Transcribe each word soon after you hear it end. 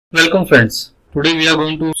Welcome friends. Today we are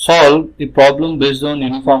going to solve a problem based on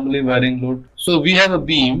uniformly varying load. So we have a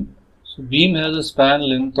beam. So beam has a span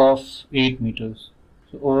length of 8 meters.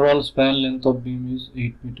 So overall span length of beam is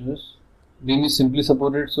 8 meters. Beam is simply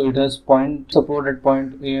supported, so it has point support at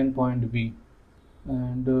point A and point B,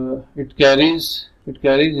 and it carries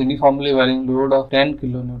uniformly varying load of 10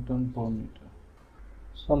 kilonewton per meter,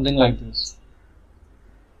 something like this.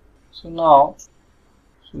 So now,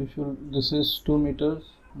 this is 2 meters.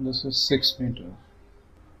 This is 6 meters.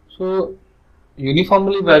 So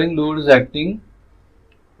uniformly varying load is acting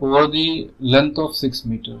over the length of 6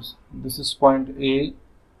 meters. This is point A.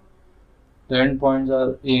 The end points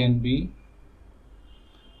are A and B.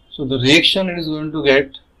 So the reaction it is going to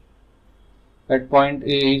get at point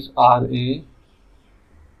A is RA,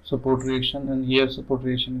 support reaction, and here support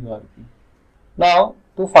reaction is RP. Now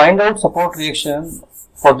to find out support reaction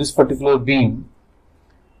for this particular beam,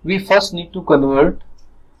 we first need to convert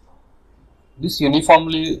this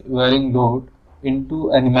uniformly varying load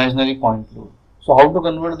into an imaginary point load. So how to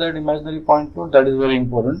convert that imaginary point load, that is very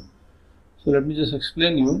important. So let me just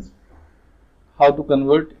explain you how to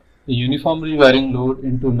convert a uniformly varying load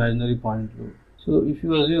into imaginary point load. So if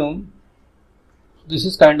you assume this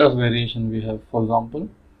is kind of variation we have, for example,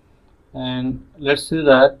 and let's say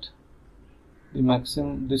that the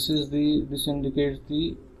maximum, this indicates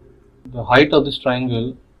the height of this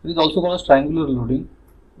triangle. It is also called as triangular loading.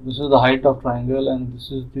 This is the height of triangle and this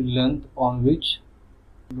is the length on which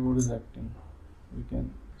load is acting.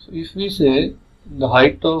 So if we say the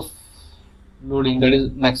height of loading, that is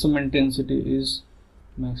maximum intensity is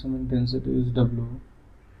W,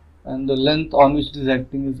 and the length on which it is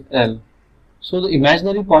acting is L. So the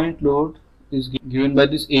imaginary point load is given by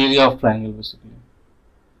this area of triangle basically.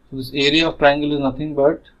 So this area of triangle is nothing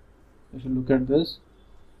but, if you look at this,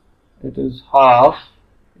 it is half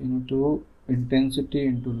into intensity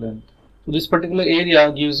into length. So this particular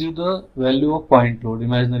area gives you the value of point load,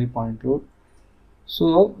 imaginary point load.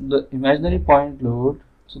 So the imaginary point load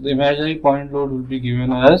will be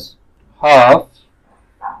given as half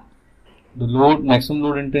the load, maximum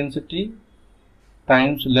load intensity,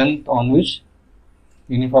 times length on which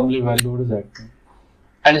uniformly varying load is acting.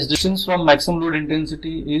 And its distance from maximum load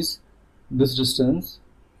intensity is this distance,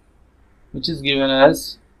 which is given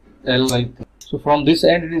as L by 3. So from this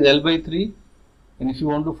end it is L by 3, and if you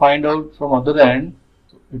want to find out from other end,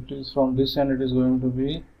 it is from this end it is going to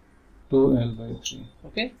be 2L by 3.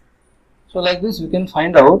 Okay. So like this we can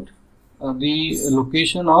find out the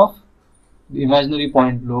location of the imaginary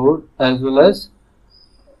point load as well as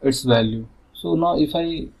its value. So now if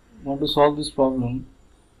I want to solve this problem,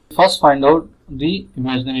 first find out the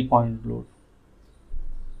imaginary point load.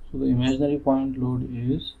 So the imaginary point load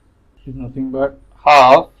is nothing but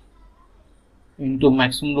half into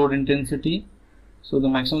maximum load intensity. So the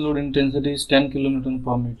maximum load intensity is 10 kilonewton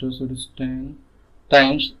per meter, so it is 10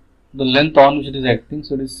 times the length on which it is acting,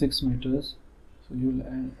 so it is 6 meters. So you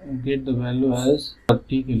will get the value as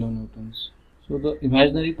 30 kilonewtons. So the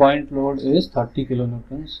imaginary point load is 30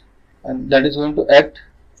 kilonewtons, and that is going to act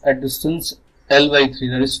at distance L by 3,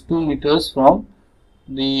 that is 2 meters from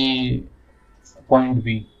the point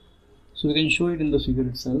B. So we can show it in the figure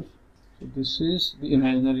itself. So this is the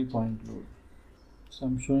imaginary point load. So I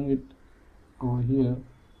am showing it over here.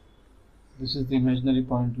 This is the imaginary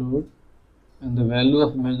point load, and the value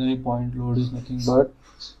of imaginary point load is nothing but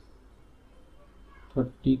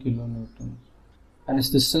 30 kilonewtons, and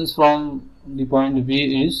its distance from the point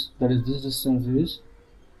B is, that is this distance is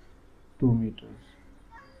 2 meters.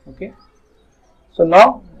 Okay. So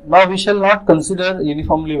now we shall not consider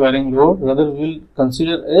uniformly varying load, rather we will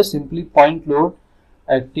consider a simply point load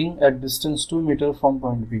acting at distance 2 meters from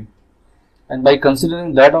point B. And by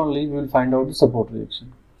considering that only, we will find out the support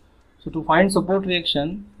reaction. So to find support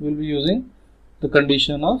reaction, we will be using the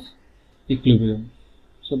condition of equilibrium.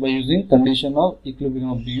 So by using condition of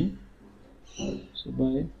equilibrium of beam,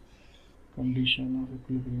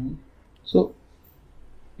 so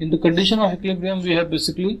in the condition of equilibrium, we have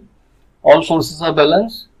basically all forces are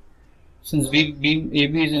balanced. Since beam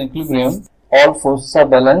AB is in equilibrium, all forces are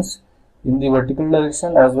balanced in the vertical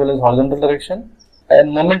direction as well as horizontal direction,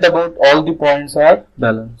 and moment about all the points are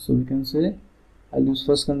balanced. So we can say, I'll use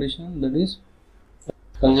first condition, that is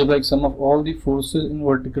algebraic sum of all the forces in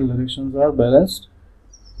vertical directions are balanced.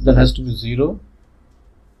 That has to be 0.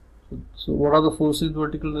 So what are the forces in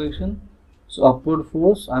vertical direction? So upward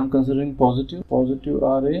force, I am considering positive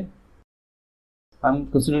RA. I am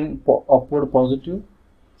considering upward positive.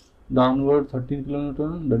 Downward 13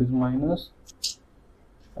 kilonewton, that is minus,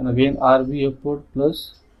 and again RB upward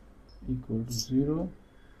plus equal to 0.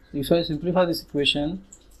 If I simplify this equation,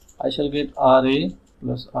 I shall get RA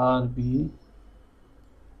plus RB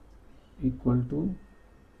equal to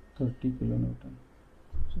 30 kilonewton.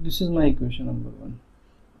 So this is my equation number 1.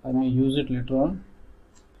 I may use it later on.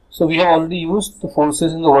 So we have already used the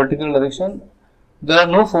forces in the vertical direction. There are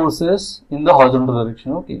no forces in the horizontal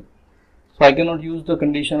direction. Okay. So I cannot use the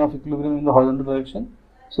condition of equilibrium in the horizontal direction.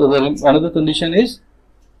 So another condition is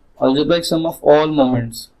algebraic sum of all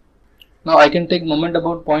moments. Now I can take moment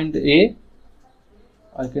about point A.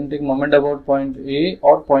 I can take moment about point A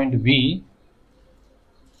or point B,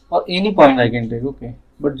 or any point I can take. Okay.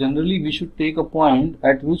 But generally we should take a point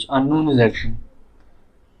at which unknown is acting.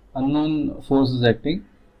 Unknown force is acting.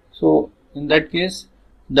 So in that case,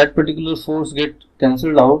 that particular force get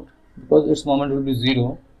cancelled out because its moment will be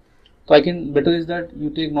 0. So I can, better is that you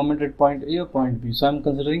take moment at point A or point B. So I am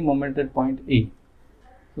considering moment at point A.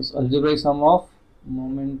 So algebraic sum of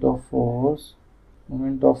moment of forces.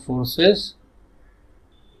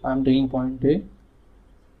 I am taking point A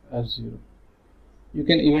as 0. You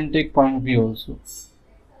can even take point B also,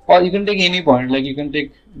 or you can take any point, like you can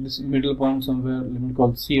take this middle point somewhere, let me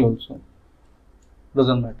call C also,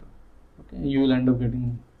 doesn't matter. Okay, you will end up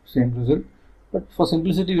getting same result, but for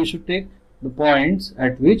simplicity we should take the points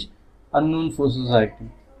at which unknown forces are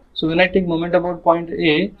acting. So when I take moment about point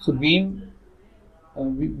A, so beam,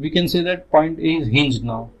 we can say that point A is hinged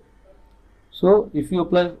now. So if you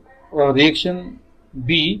apply reaction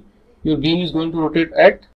B, your beam is going to rotate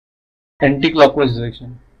at anti-clockwise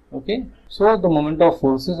direction. Okay, so the moment of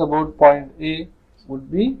forces about point A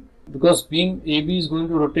would be, because beam AB is going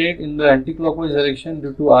to rotate in the anti-clockwise direction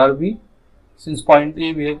due to RB, since point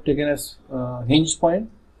A we have taken as hinge point,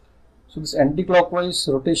 so this anti-clockwise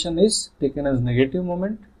rotation is taken as negative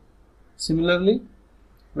moment. Similarly,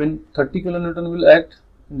 when 30 kilonewton will act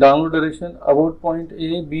in downward direction about point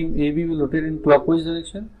A, beam AB will rotate in clockwise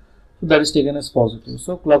direction, so that is taken as positive.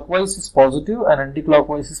 So clockwise is positive and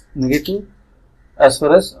anti-clockwise is negative as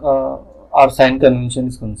far as our sign convention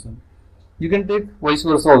is concerned. You can take vice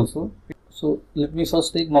versa also. So let me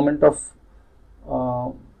first take moment of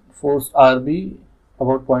force RB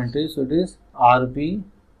about point A. So it is RB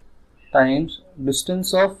times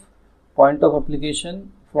distance of point of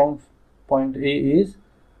application from point A is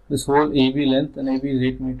this whole AB length, and AB is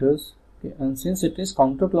 8 meters. Okay. And since it is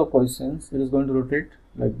counterclockwise sense, it is going to rotate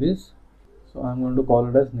like this. So I am going to call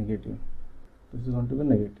it as negative. This is going to be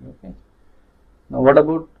negative. Okay. Now what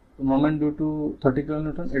about the moment due to 30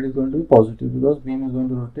 kilonewton? It is going to be positive because beam is going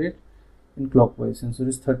to rotate in clockwise. Since it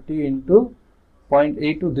is 30 into point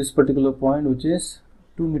A to this particular point, which is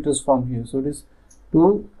 2 meters from here. So it is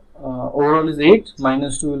 2, overall is 8,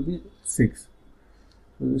 minus 2 will be 6.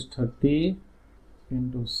 So it is 30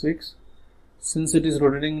 into 6. Since it is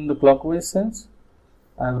rotating in the clockwise sense,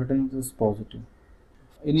 I have written this positive.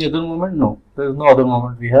 Any other moment? No, there is no other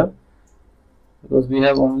moment we have, because we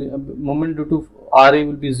have only a moment due to RA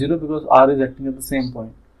will be 0 because R is acting at the same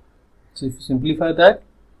point. So if you simplify that,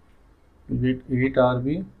 you get 8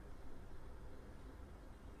 RB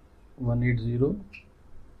 180,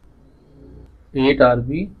 8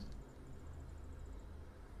 RB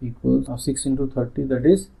equals 6 into 30, that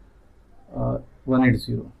is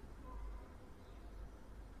 180.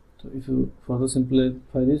 So if you further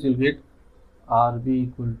simplify this, you will get RB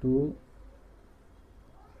equal to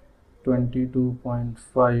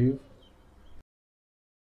 22.5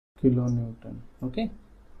 kilonewton. Okay.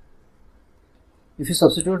 If you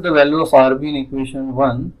substitute the value of RB in equation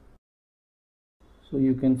 1, so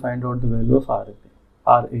you can find out the value of RA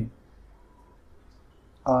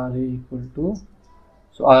equal to,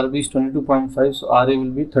 so RB is 22.5, so RA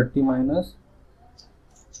will be 30 minus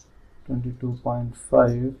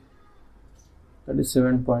 22.5, that is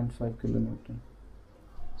 7.5 kilonewton.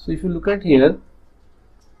 So if you look at here,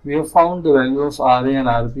 we have found the value of RA and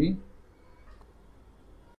RB.